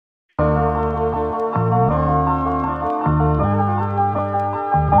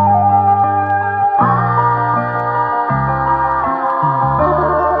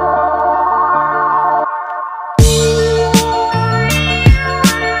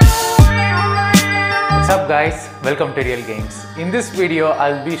guys, welcome to Real Gains. In this video,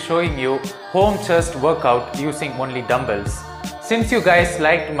 I'll be showing you home chest workout using only dumbbells. Since you guys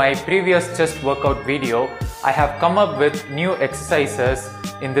liked my previous chest workout video, I have come up with new exercises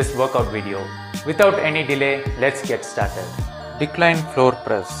in this workout video. Without any delay, let's get started. Decline floor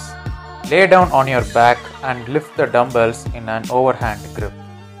press. Lay down on your back and lift the dumbbells in an overhand grip.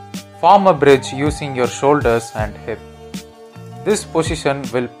 Form a bridge using your shoulders and hip. This position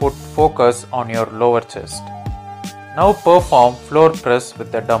will put focus on your lower chest. Now perform floor press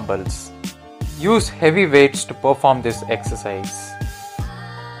with the dumbbells. Use heavy weights to perform this exercise.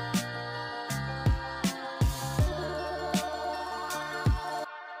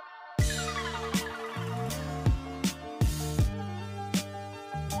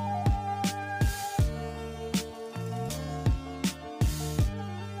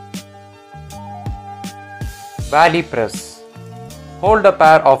 Valley press. Hold a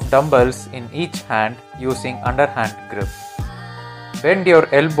pair of dumbbells in each hand using underhand grip. Bend your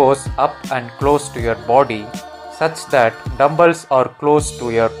elbows up and close to your body such that dumbbells are close to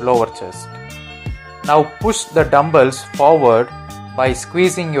your lower chest. Now push the dumbbells forward by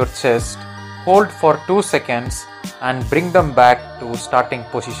squeezing your chest. Hold for 2 seconds and bring them back to starting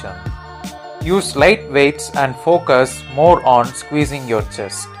position. Use light weights and focus more on squeezing your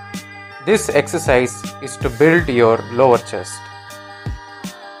chest. This exercise is to build your lower chest.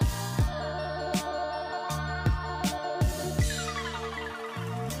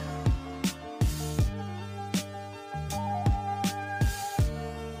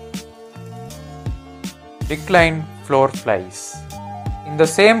 Decline floor flies. In the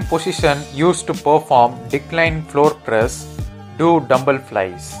same position used to perform decline floor press, do dumbbell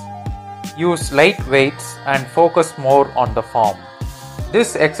flies. Use light weights and focus more on the form.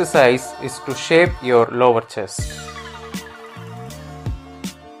 This exercise is to shape your lower chest.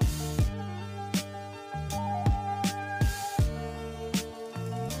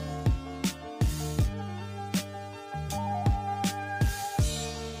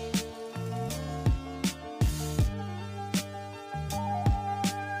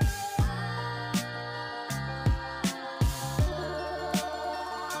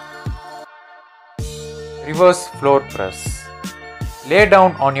 Reverse floor press. Lay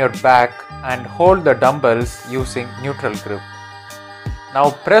down on your back and hold the dumbbells using neutral grip. Now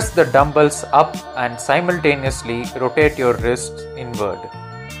press the dumbbells up and simultaneously rotate your wrists inward.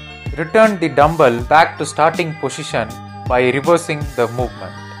 Return the dumbbell back to starting position by reversing the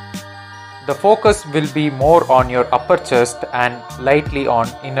movement. The focus will be more on your upper chest and lightly on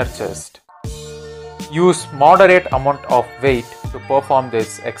inner chest. Use moderate amount of weight to perform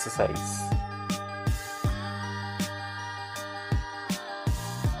this exercise.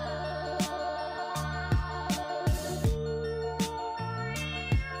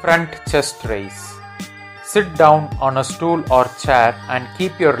 Front chest raise. Sit down on a stool or chair and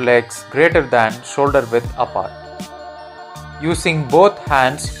keep your legs greater than shoulder width apart. Using both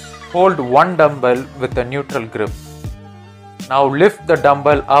hands, hold one dumbbell with a neutral grip. Now lift the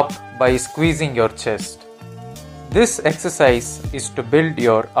dumbbell up by squeezing your chest. This exercise is to build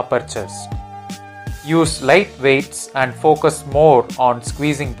your upper chest. Use light weights and focus more on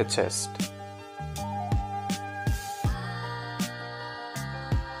squeezing the chest.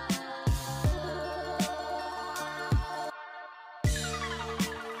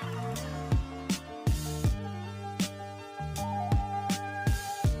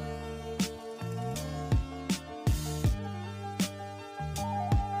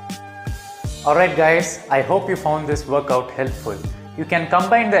 Alright guys, I hope you found this workout helpful. You can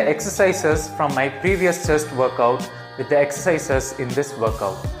combine the exercises from my previous chest workout with the exercises in this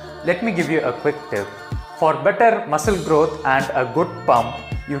workout. Let me give you a quick tip. For better muscle growth and a good pump,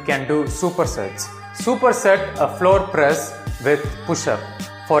 you can do supersets. Superset a floor press with push-up.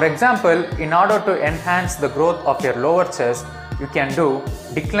 For example, in order to enhance the growth of your lower chest, you can do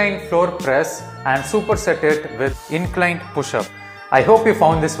decline floor press and superset it with inclined push-up. I hope you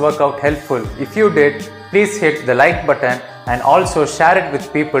found this workout helpful. If you did, please hit the like button and also share it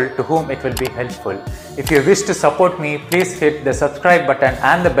with people to whom it will be helpful. If you wish to support me, please hit the subscribe button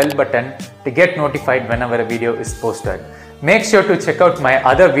and the bell button to get notified whenever a video is posted. Make sure to check out my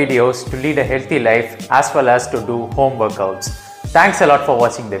other videos to lead a healthy life as well as to do home workouts. Thanks a lot for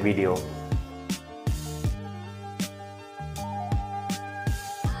watching the video.